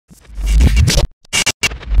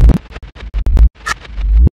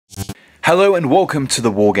Hello and welcome to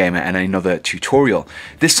the Wargamer and another tutorial.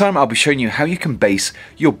 This time I'll be showing you how you can base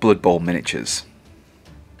your Blood Bowl miniatures.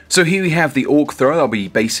 So here we have the Orc Thrower I'll be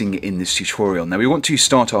basing in this tutorial. Now we want to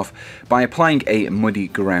start off by applying a muddy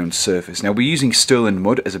ground surface. Now we're using Sterling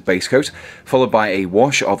Mud as a base coat, followed by a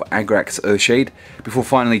wash of Agrax Earthshade, before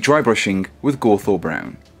finally dry brushing with Gorthor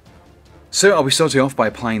Brown. So I'll be starting off by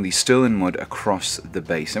applying the Sterling Mud across the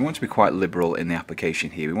base. I want to be quite liberal in the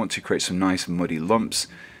application here. We want to create some nice muddy lumps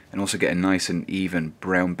and also get a nice and even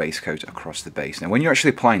brown base coat across the base. Now when you're actually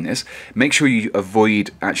applying this, make sure you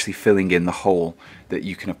avoid actually filling in the hole that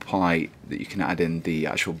you can apply, that you can add in the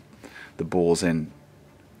balls in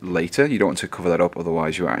later. You don't want to cover that up,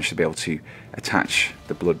 otherwise you'll actually be able to attach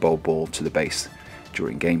the Blood Bowl ball to the base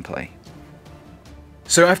during gameplay.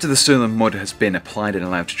 So after the Sterling Mud has been applied and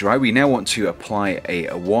allowed to dry, we now want to apply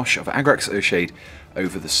a wash of Agrax Earthshade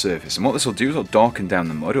over the surface. And what this will do is it'll darken down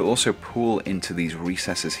the mud. It'll also pull into these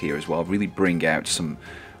recesses here as well, really bring out some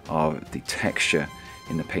of the texture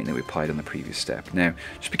in the paint that we applied on the previous step. Now,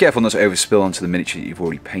 just be careful not to overspill onto the miniature that you've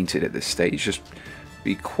already painted at this stage. Just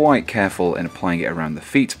be quite careful in applying it around the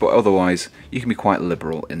feet, but otherwise you can be quite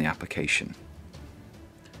liberal in the application.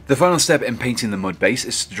 The final step in painting the mud base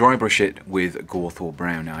is to dry brush it with Gorthor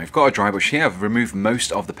Brown. Now I've got a dry brush here, I've removed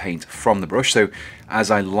most of the paint from the brush, so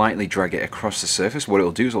as I lightly drag it across the surface, what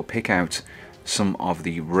it'll do is it'll pick out some of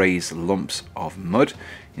the raised lumps of mud,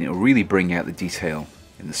 and it'll really bring out the detail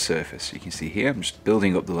in the surface. You can see here, I'm just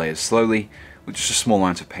building up the layers slowly with just a small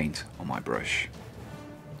amount of paint on my brush.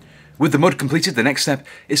 With the mud completed, the next step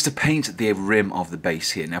is to paint the rim of the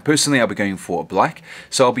base here. Now personally I'll be going for a black,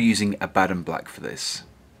 so I'll be using Abaddon Black for this.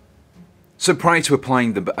 So prior to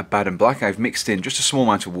applying the Abaddon Black, I've mixed in just a small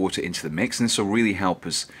amount of water into the mix, and this will really help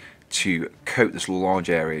us to coat this large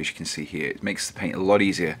area, as you can see here. It makes the paint a lot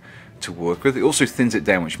easier to work with. It also thins it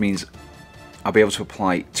down, which means I'll be able to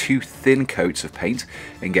apply 2 thin coats of paint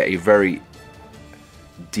and get a very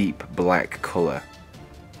deep black colour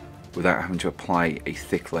without having to apply a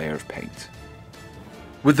thick layer of paint.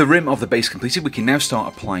 With the rim of the base completed, we can now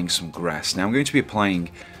start applying some grass. Now I'm going to be applying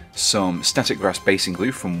some static grass basing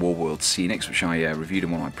glue from Warworld Scenics, which I reviewed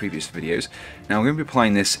in one of my previous videos. Now I'm going to be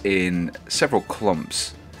applying this in several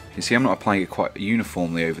clumps. You can see I'm not applying it quite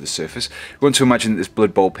uniformly over the surface. We want to imagine that this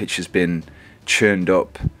Blood Bowl pitch has been churned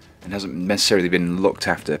up and hasn't necessarily been looked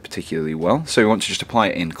after particularly well, so we want to just apply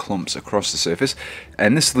it in clumps across the surface,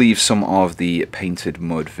 and this leaves some of the painted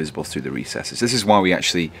mud visible through the recesses. This is why we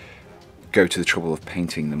actually go to the trouble of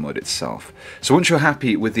painting the mud itself. So once you're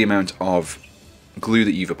happy with the amount of glue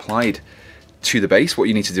that you've applied to the base, what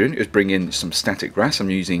you need to do is bring in some static grass. I'm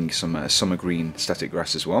using some summer green static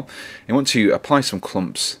grass as well. You want to apply some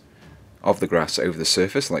clumps of the grass over the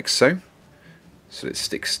surface like so it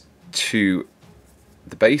sticks to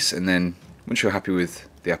the base, and then once you're happy with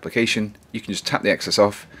the application you can just tap the excess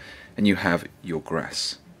off and you have your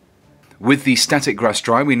grass. With the static grass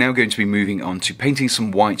dry, we're now going to be moving on to painting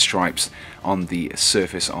some white stripes on the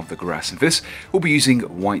surface of the grass, and for this we'll be using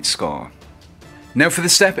White Scar. Now for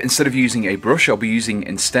this step, instead of using a brush, I'll be using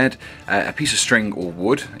instead a piece of string or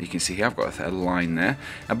wood. You can see here I've got a line there.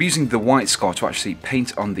 I'll be using the White Scar to actually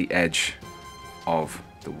paint on the edge of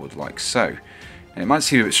the wood like so. And it might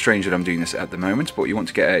seem a bit strange that I'm doing this at the moment, but you want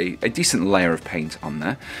to get a decent layer of paint on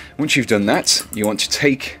there. Once you've done that, you want to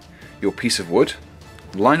take your piece of wood,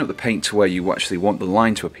 line up the paint to where you actually want the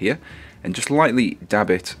line to appear, and just lightly dab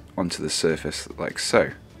it onto the surface like so.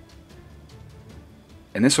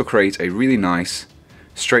 And this will create a really nice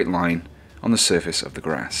straight line on the surface of the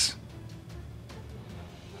grass.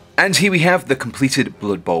 And here we have the completed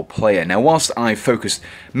Blood Bowl player. Now whilst I focused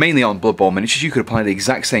mainly on Blood Bowl miniatures, you could apply the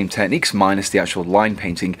exact same techniques minus the actual line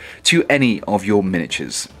painting to any of your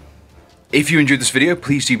miniatures. If you enjoyed this video,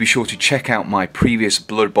 please do be sure to check out my previous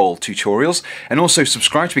Blood Bowl tutorials, and also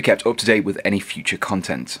subscribe to be kept up to date with any future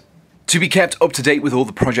content. To be kept up to date with all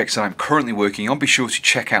the projects that I'm currently working on, be sure to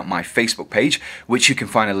check out my Facebook page, which you can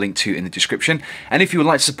find a link to in the description. And if you would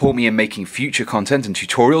like to support me in making future content and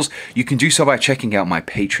tutorials, you can do so by checking out my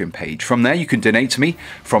Patreon page. From there, you can donate to me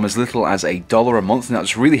from as little as $1 a month, and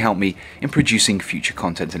that's really helped me in producing future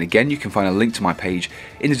content. And again, you can find a link to my page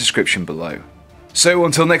in the description below. So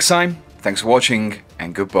until next time, thanks for watching,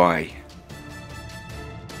 and goodbye.